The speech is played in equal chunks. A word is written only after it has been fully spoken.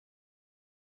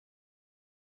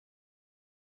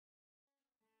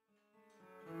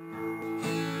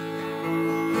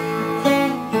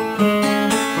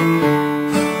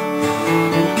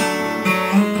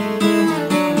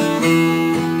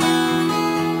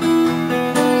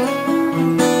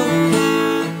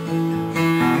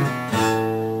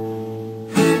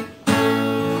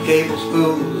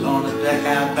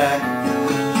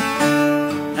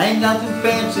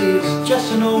fancy, it's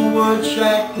just an old wood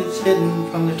shack that's hidden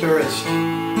from the tourist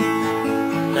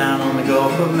down on the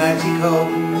Gulf of Mexico.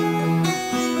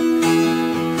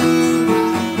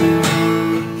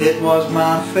 It was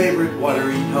my favorite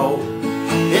watering hole.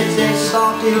 It's a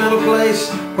salty little place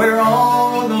where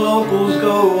all the locals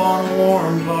go on a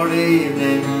warm party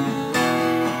evening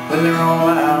when they're all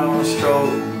out on a stroll.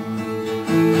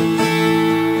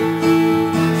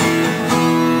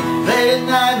 Late at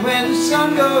night when the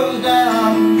sun goes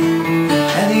down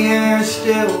and the air is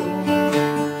still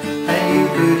and you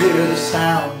could hear the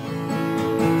sound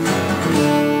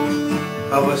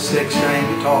of a six-string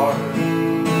guitar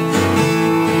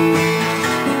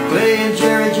playing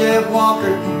Jerry Jeff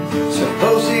Walker,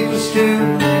 Suppose He Was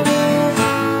Two,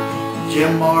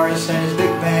 Jim Morris and his big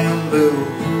bamboo,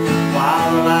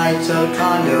 while the lights of the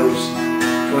condos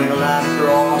twinkle out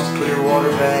across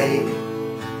Clearwater Bay.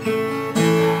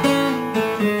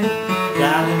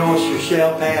 Down the North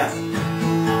Shell path,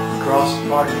 across the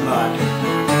parking lot,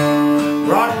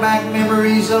 brought back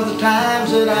memories of the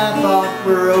times that I thought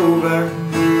were over,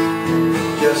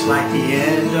 just like the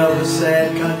end of a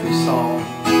sad country song.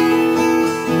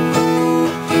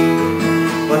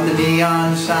 But the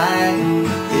neon sign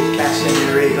is casting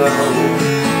a regal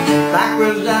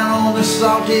backwards down on the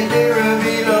salty mirror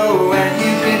below, and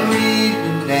you can read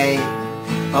the name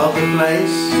of the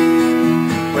place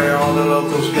where all the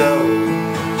locals go.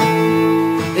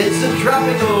 It's a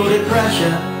tropical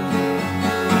depression,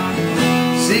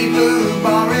 seafood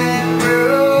bar and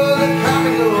grill, a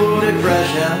tropical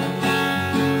depression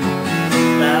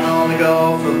down on the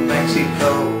Gulf of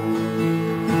Mexico.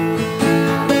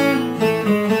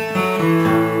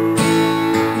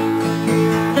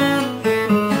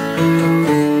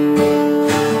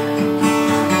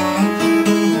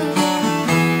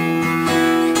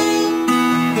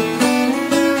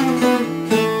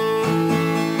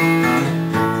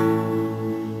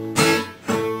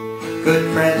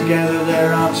 Good friends gather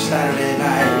there on Saturday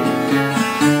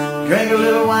night, drink a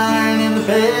little wine in the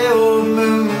pale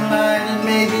moonlight, and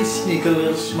maybe sneak a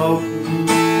little smoke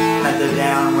at the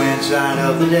downwind side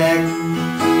of the deck.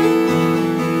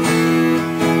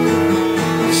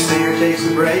 The singer takes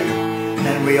a break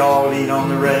and we all lean on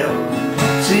the rail.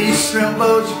 See shrimp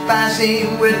boats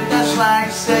passing with dust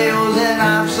like sails, and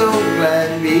I'm so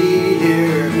glad to be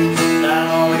here down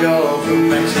on the Gulf of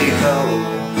Mexico.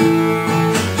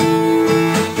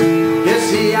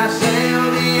 I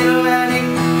sailed the Atlantic,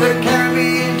 the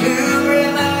Caribbean too,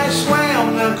 and I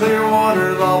swam the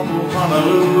Clearwater off of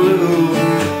Honolulu.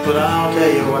 But I'll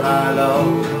tell you what I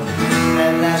love,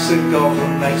 and that's the Gulf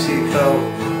of Mexico.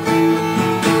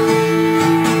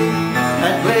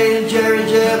 And playing Jerry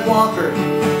Jeff Walker,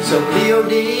 some Leo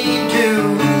Dean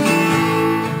too,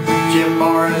 Jim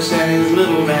Morris and his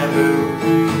little bamboo,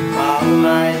 while the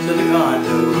lights of the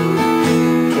condo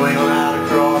twinkle out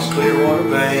across Clearwater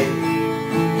Bay.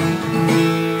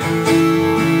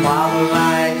 While the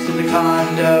lights of the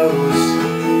condo